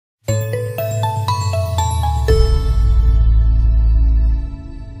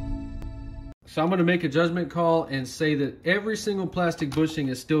So I'm going to make a judgment call and say that every single plastic bushing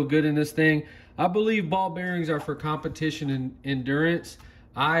is still good in this thing. I believe ball bearings are for competition and endurance.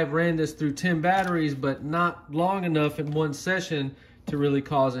 I ran this through 10 batteries, but not long enough in one session to really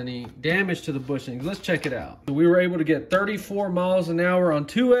cause any damage to the bushings. Let's check it out. We were able to get 34 miles an hour on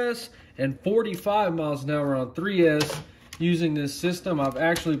 2S and 45 miles an hour on 3S using this system. I've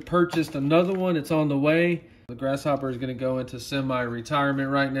actually purchased another one. It's on the way. The Grasshopper is going to go into semi-retirement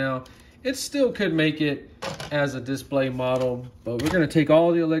right now. It still could make it as a display model, but we're going to take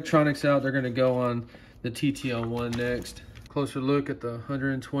all the electronics out. They're going to go on the TTL1 next. Closer look at the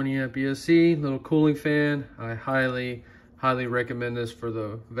 120 amp ESC, little cooling fan. I highly recommend this for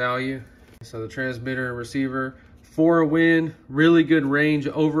the value. So the transmitter and receiver for a win, really good range,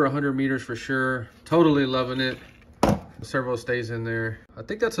 over 100 meters for sure. Totally loving it. The servo stays in there. I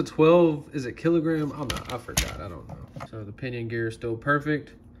think that's a 12, is it kilogram? I forgot, I don't know. So the pinion gear is still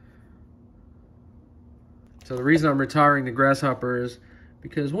perfect. So the reason I'm retiring the Grasshopper is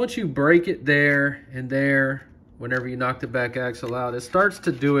because once you break it there and there, whenever you knock the back axle out, it starts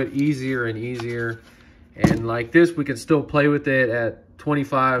to do it easier and easier. And like this, we can still play with it at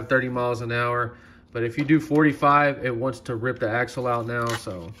 25, 30 miles an hour. But if you do 45, it wants to rip the axle out now,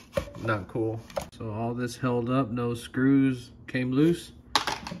 so not cool. So all this held up, no screws came loose.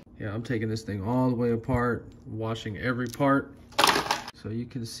 Yeah, I'm taking this thing all the way apart, washing every part. So you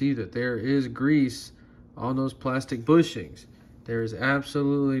can see that there is grease on those plastic bushings. There is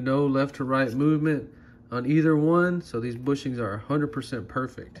absolutely no left to right movement on either one. So these bushings are 100%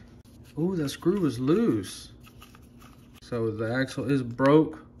 perfect. Oh, that screw is loose. So the axle is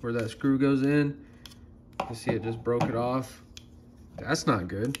broke where that screw goes in. You can see it just broke it off. That's not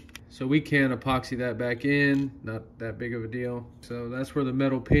good. So we can epoxy that back in, not that big of a deal. So that's where the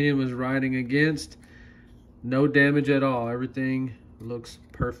metal pinion was riding against. No damage at all. Everything looks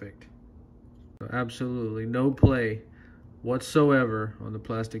perfect. So absolutely no play whatsoever on the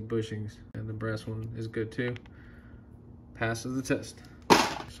plastic bushings. And the brass one is good too. Passes the test.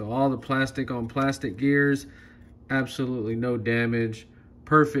 So all the plastic on plastic gears, absolutely no damage,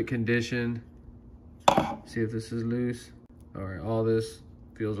 perfect condition. See if this is loose. All right, all this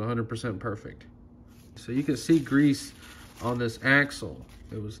feels 100% perfect. So you can see grease on this axle.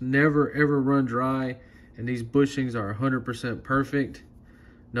 It was never ever run dry, and these bushings are 100% perfect.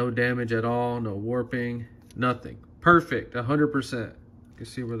 No damage at all, no warping, nothing. Perfect, 100%. You can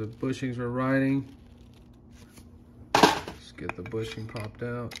see where the bushings were riding. Get the bushing popped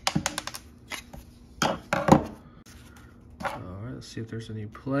out. All right, let's see if there's any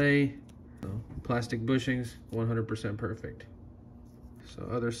play. So, plastic bushings, 100% perfect. So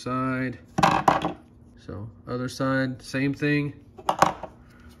other side. So other side, same thing.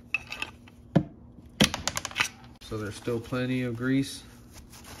 So there's still plenty of grease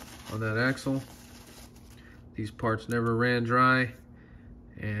on that axle. These parts never ran dry,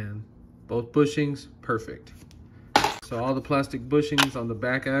 and both bushings, perfect. So all the plastic bushings on the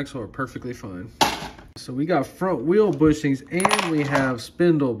back axle are perfectly fine. So we got front wheel bushings and we have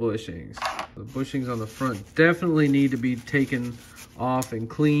spindle bushings. The bushings on the front definitely need to be taken off and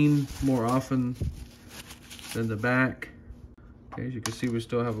cleaned more often than the back. Okay, as you can see, we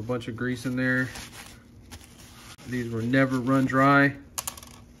still have a bunch of grease in there. These were never run dry.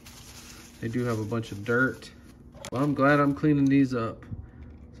 They do have a bunch of dirt. Well, I'm glad I'm cleaning these up.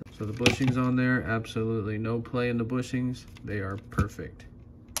 So the bushings on there, absolutely no play in the bushings. They are perfect.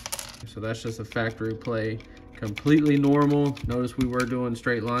 So that's just a factory play, completely normal. Notice we were doing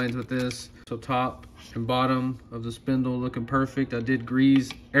straight lines with this. So top and bottom of the spindle looking perfect. I did grease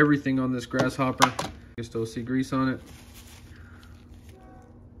everything on this Grasshopper. You can still see grease on it.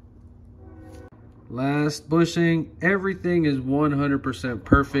 Last bushing, everything is 100%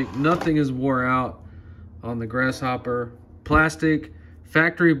 perfect. Nothing is wore out on the Grasshopper. Plastic,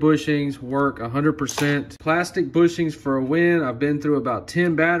 factory bushings work 100%. Plastic bushings for a win. I've been through about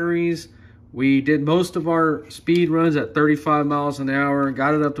 10 batteries. We did most of our speed runs at 35 miles an hour,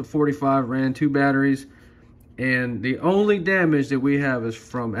 got it up to 45, ran 2 batteries. And the only damage that we have is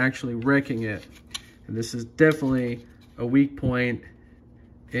from actually wrecking it. And this is definitely a weak point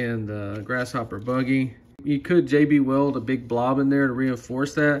in the Grasshopper buggy. You could JB weld a big blob in there to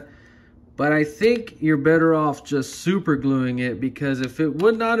reinforce that. But I think you're better off just super gluing it, because if it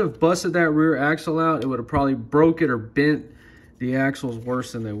would not have busted that rear axle out, it would have probably broke it or bent the axles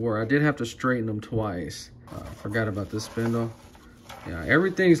worse than they were. I did have to straighten them twice. Forgot about this spindle. Yeah,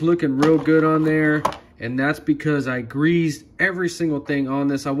 everything's looking real good on there, and that's because I greased every single thing on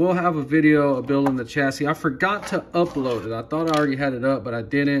this. I will have a video of building the chassis. I forgot to upload it. I thought I already had it up, but I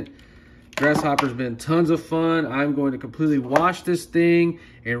didn't. Grasshopper's been tons of fun. I'm going to completely wash this thing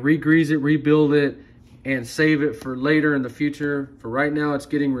and re-grease it, rebuild it, and save it for later in the future. For right now, it's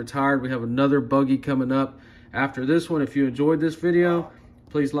getting retired. We have another buggy coming up after this one. If you enjoyed this video,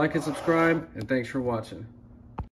 please like and subscribe, and thanks for watching.